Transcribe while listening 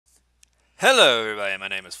Hello everybody, my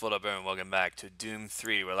name is FoldupVermin. Welcome back to Doom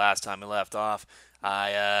 3, where last time we left off,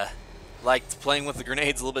 I liked playing with the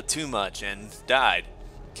grenades a little bit too much and died.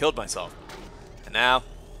 Killed myself. And now,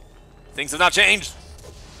 things have not changed!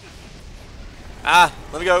 Ah,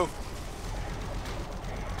 let me go.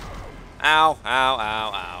 Ow, ow, ow,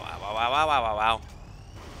 ow, ow, ow, ow, ow, ow, ow, ow.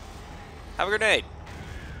 Have a grenade.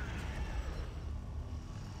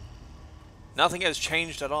 Nothing has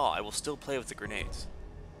changed at all. I will still play with the grenades.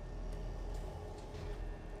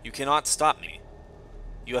 You cannot stop me.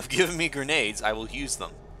 You have given me grenades, I will use them.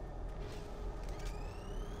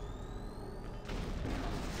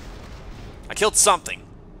 I killed something.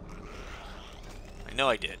 I know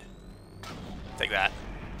I did. Take that.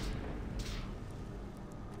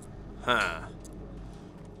 Huh.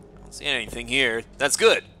 I don't see anything here. That's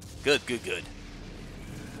good. Good, good, good.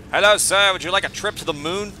 Hello, sir. Would you like a trip to the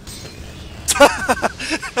moon?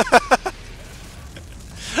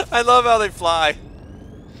 I love how they fly.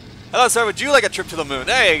 Hello, sir. Would you like a trip to the moon?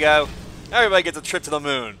 There you go. Everybody gets a trip to the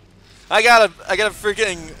moon. I got a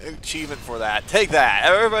freaking achievement for that. Take that.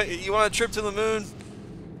 Everybody, you want a trip to the moon?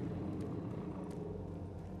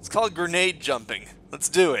 It's called grenade jumping. Let's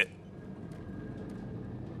do it.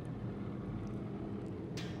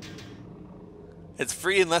 It's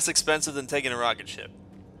free and less expensive than taking a rocket ship.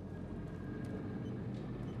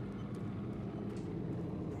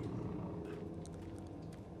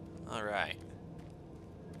 All right.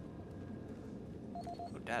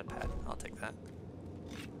 Data pad. I'll take that.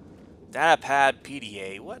 Data pad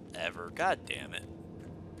PDA. Whatever. God damn it.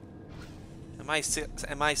 In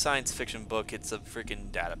my science fiction book, it's a freaking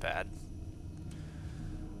data pad.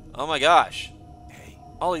 Oh my gosh. Hey.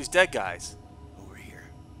 All these dead guys. Over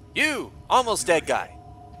here. You! Almost dead guy.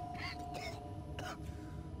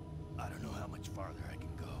 I don't know how much farther I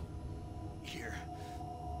can go. Here.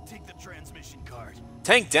 Take the transmission card.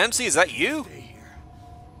 Tank Dempsey, is that you? Stay here.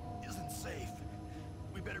 Isn't safe.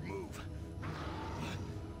 We better move.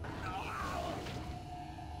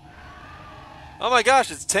 Oh my gosh,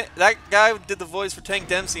 it's that guy who did the voice for Tank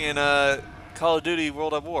Dempsey in Call of Duty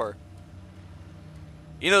World at War.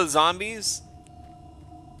 You know the zombies?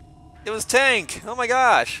 It was Tank! Oh my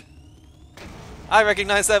gosh! I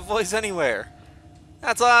recognize that voice anywhere.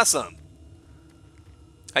 That's awesome.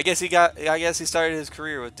 I guess he started his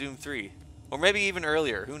career with Doom 3. Or maybe even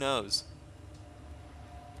earlier, who knows?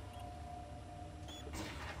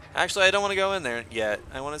 Actually, I don't want to go in there yet.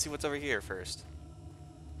 I want to see what's over here first.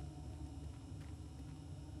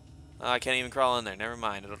 Oh, I can't even crawl in there. Never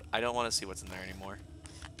mind. I don't want to see what's in there anymore.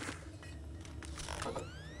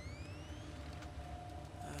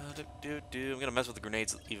 I'm gonna mess with the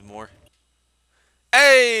grenades even more.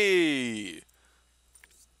 Hey!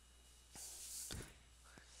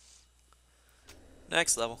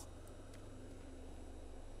 Next level.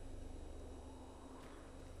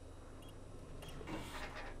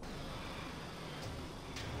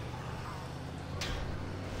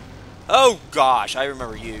 Oh gosh, I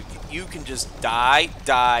remember you. You can just die,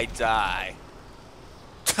 die, die.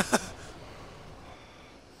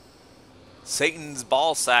 Satan's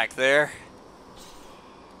ball sack there.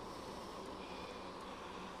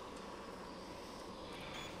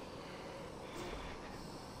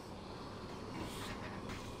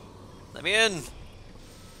 Let me in.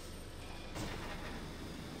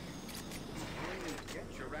 Get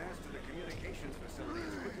your ass to the communications facility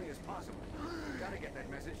as quickly as possible. You gotta get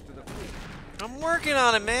that message to the fleet. I'm working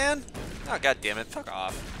on it, man. Oh, god damn it. Fuck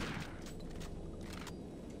off.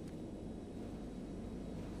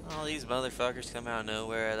 All these motherfuckers come out of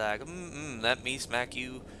nowhere like, let me smack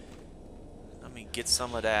you. Let me get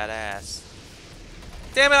some of that ass.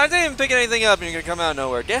 Damn it, I didn't even pick anything up and you're gonna come out of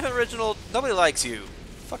nowhere. Damn it, Reginald. Nobody likes you.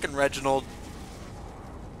 Fucking Reginald.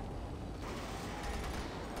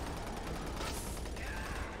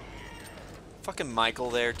 Fucking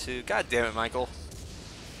Michael there, too. God damn it, Michael.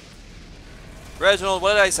 Reginald,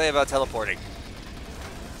 what did I say about teleporting?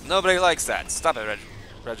 Nobody likes that. Stop it,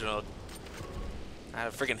 Reginald. I had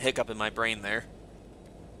a freaking hiccup in my brain there.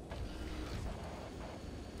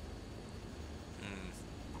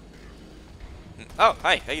 Oh,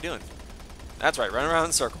 hi. How you doing? That's right. Run around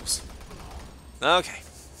in circles. Okay.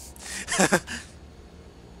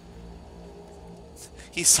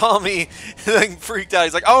 He saw me and then freaked out.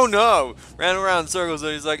 He's like, oh no! Ran around in circles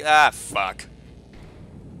and he's like, ah, fuck.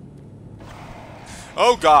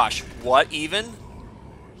 Oh gosh. What even?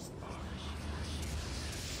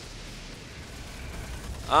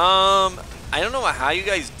 I don't know how you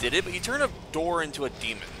guys did it, but you turned a door into a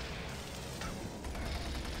demon.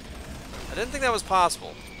 I didn't think that was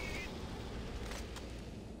possible.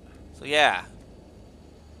 So yeah.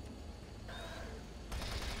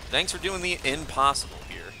 Thanks for doing the impossible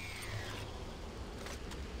here.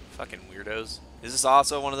 Fucking weirdos. Is this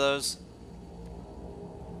also one of those?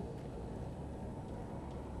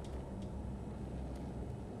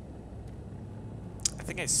 I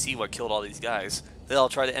think I see what killed all these guys. They all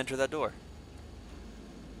try to enter that door.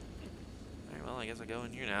 Alright, well, I guess I go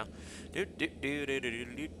in here now. Hey,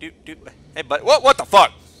 buddy. What the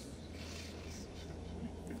fuck?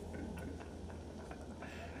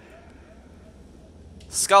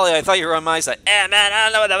 Scully, I thought you were on my side. Eh, man, I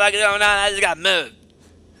don't know what the fuck is going on. I just got moved.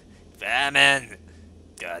 Vermin,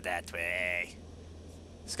 go that way.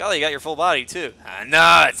 Scully, you got your full body, too. I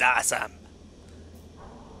know, it's awesome.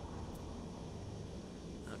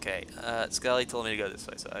 Okay, Scully told me to go this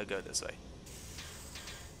way, so I'll go this way.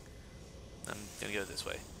 I'm gonna go this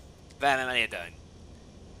way. Vermin, what are you doing?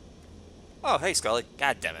 Oh, hey, Scully.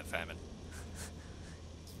 God damn it, Vermin.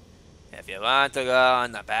 If you want to go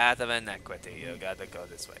on the path of iniquity, you gotta go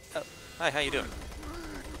this way. Oh, hi, how you doing?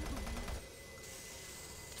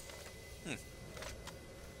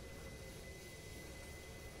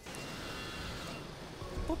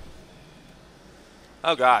 Boop.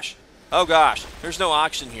 Oh gosh. Oh gosh. There's no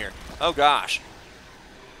auction here. Oh gosh.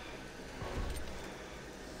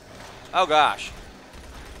 Oh gosh.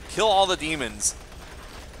 Kill all the demons.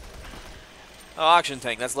 Oh, auction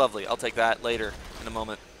tank. That's lovely. I'll take that later in a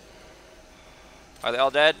moment. Are they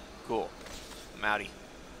all dead? Cool. I'm outie.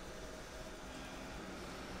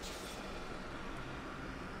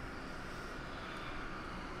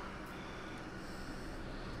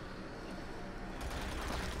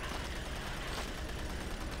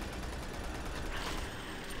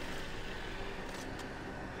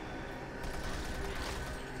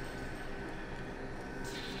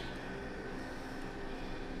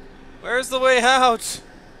 Where's the way out?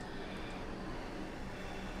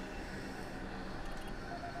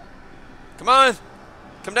 Come on!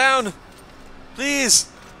 Come down!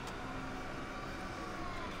 Please!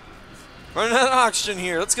 Running out of oxygen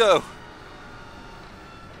here. Let's go.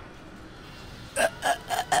 Okay,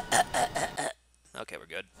 we're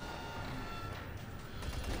good.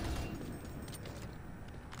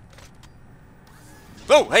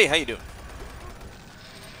 Oh, hey, how you doing?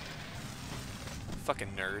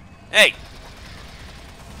 Fucking nerd. Hey!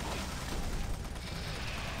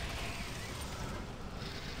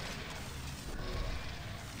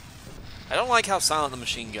 I don't like how silent the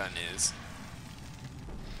machine gun is.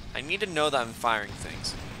 I need to know that I'm firing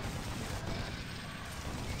things.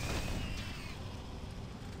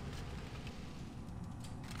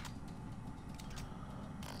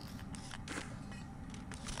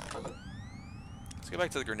 Let's go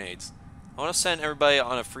back to the grenades. I want to send everybody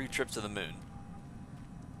on a free trip to the moon.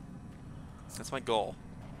 That's my goal.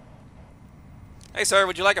 Hey, sir,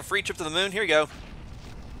 would you like a free trip to the moon? Here you go.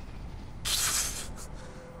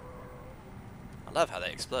 I love how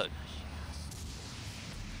they explode.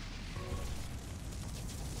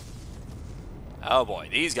 Oh boy,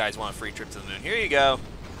 these guys want a free trip to the moon. Here you go.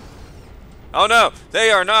 Oh no,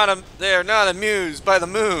 they are not amused by the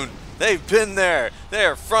moon. They've been there. They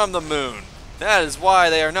are from the moon. That is why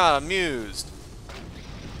they are not amused.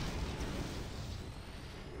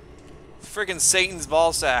 Friggin' Satan's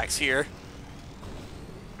ball sacks here.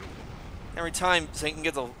 Every time Satan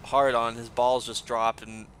gets a hard on, his balls just drop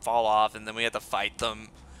and fall off, and then we have to fight them.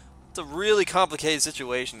 It's a really complicated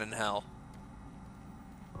situation in hell.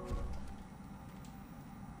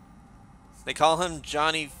 They call him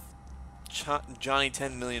Johnny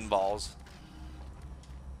 10 million balls.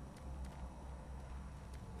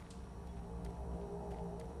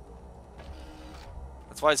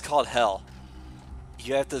 That's why it's called hell.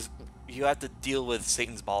 You have to deal with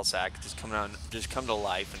Satan's ball sack just come to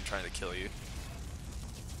life and trying to kill you.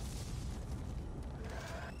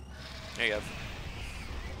 There you go.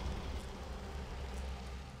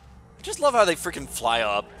 I just love how they freaking fly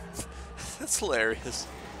up. That's hilarious.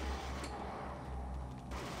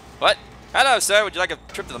 What? Hello, sir. Would you like a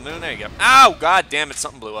trip to the moon? There you go. Ow! God damn it!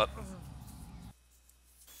 Something blew up.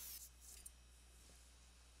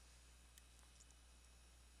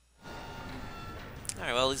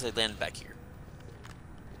 Alright, well, at least I landed back here.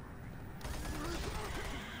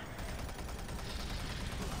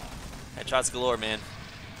 Headshots galore, man.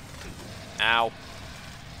 Ow.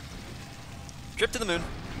 Trip to the moon.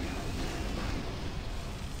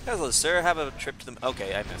 Hello, sir. How about a trip to the...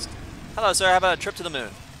 Okay, I missed. Hello, sir. How about a trip to the moon?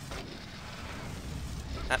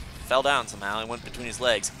 That fell down somehow and went between his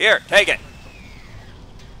legs. Here, take it.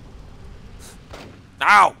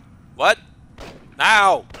 Ow! What?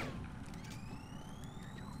 Ow!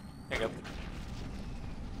 There you go.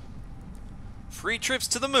 Free trips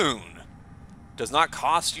to the moon. Does not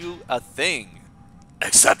cost you a thing.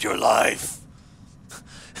 Accept your life.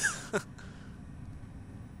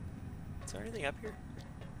 Is there anything up here?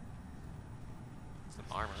 Some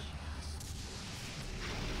armor.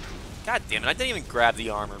 God damn it, I didn't even grab the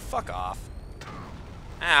armor. Fuck off.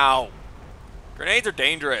 Ow. Grenades are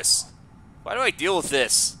dangerous. Why do I deal with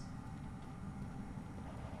this?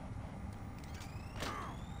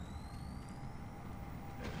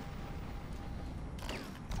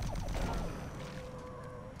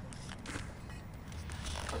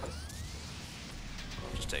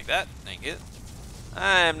 Just take that. Thank you.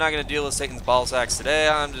 I'm not going to deal with Satan's ball sacks today.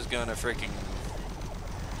 I'm just going to freaking...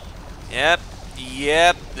 Yep.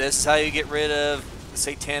 Yep. This is how you get rid of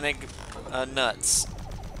satanic nuts.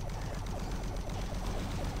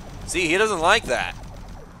 See, he doesn't like that.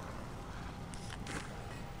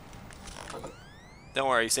 Don't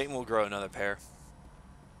worry, Satan will grow another pair.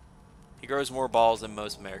 He grows more balls than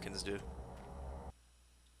most Americans do.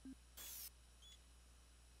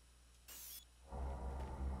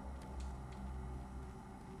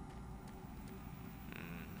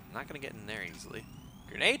 Not gonna get in there easily.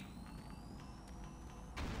 Grenade?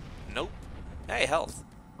 Nope. Hey, health.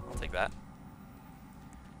 I'll take that.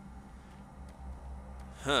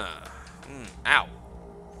 Huh. Ow.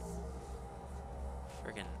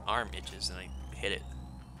 Friggin' arm itches and I hit it.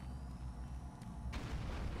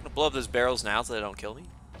 I'm gonna blow up those barrels now so they don't kill me.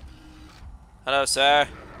 Hello, sir.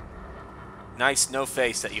 Nice no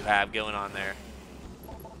face that you have going on there.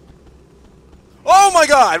 Oh my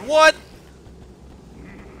god, what?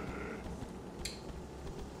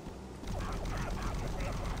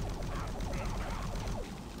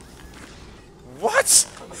 What?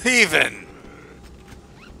 Even?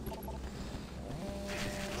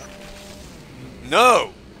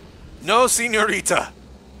 No! No, señorita!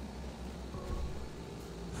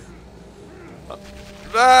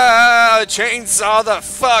 Chainsaw the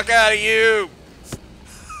fuck out of you!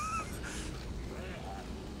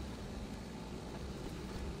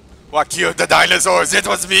 What killed the dinosaurs? It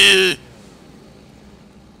was me!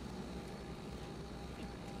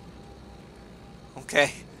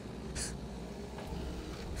 Okay.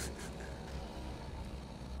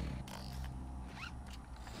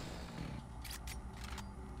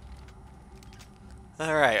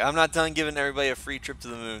 Alright, I'm not done giving everybody a free trip to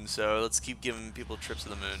the moon, so let's keep giving people trips to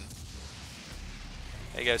the moon.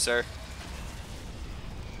 There you go, sir.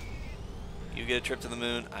 You get a trip to the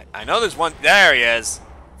moon. I know there's one. There he is.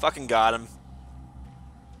 Fucking got him.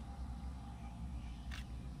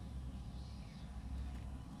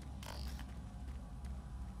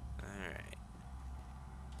 Alright.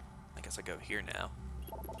 I guess I go here now.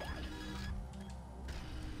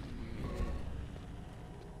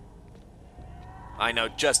 I know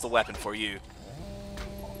just the weapon for you.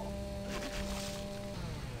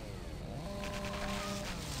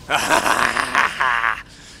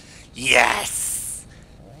 Yes!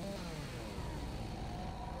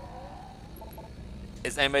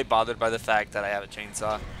 Is anybody bothered by the fact that I have a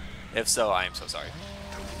chainsaw? If so, I am so sorry.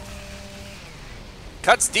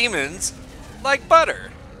 Cuts demons like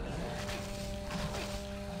butter.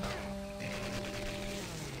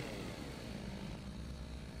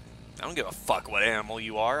 I don't give a fuck what animal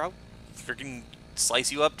you are. I'll freaking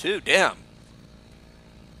slice you up too. Damn.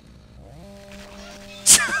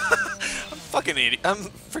 I'm fucking idiot. I'm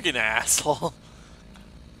freaking asshole.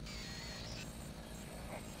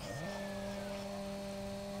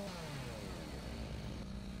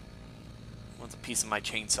 Wants a piece of my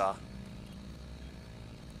chainsaw.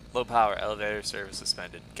 Low power elevator service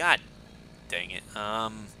suspended. God dang it.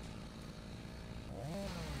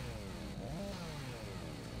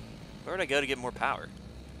 Where would I go to get more power?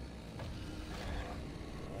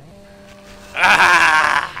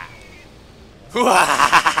 Ah!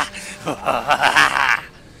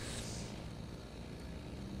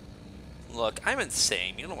 Look, I'm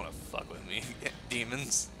insane. You don't want to fuck with me,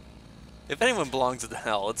 demons. If anyone belongs to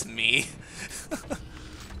hell, it's me.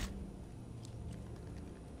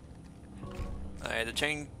 Alright, the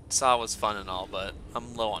chainsaw was fun and all, but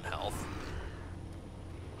I'm low on health.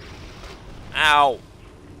 Ow!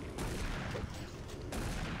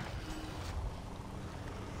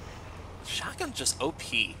 Shotgun's just OP.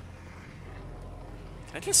 Can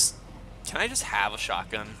I just have a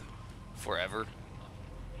shotgun forever?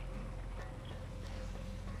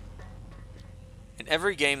 In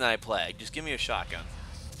every game that I play, just give me a shotgun.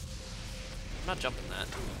 I'm not jumping that.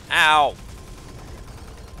 Ow!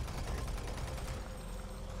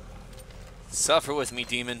 Suffer with me,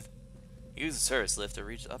 demon. Use the service lift to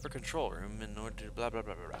reach the upper control room in order to blah blah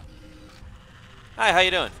blah blah blah. Hi, how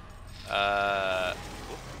you doing?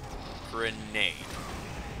 Grenade.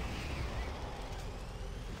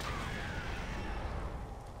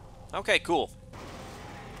 Okay, cool.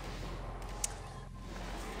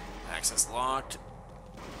 Access locked.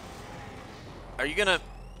 Are you gonna...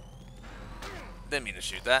 Didn't mean to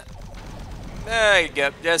shoot that. There you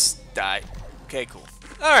go. Just die. Okay, cool.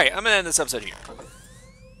 Alright, I'm gonna end this episode here.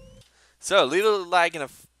 So, leave a like and a...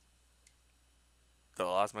 I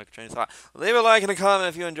lost my train of thought. Leave a like and a comment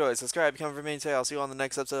if you enjoyed. Subscribe, become a Vermin. I'll see you on the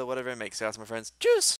next episode, whatever it makes. See you, my friends. Tschüss!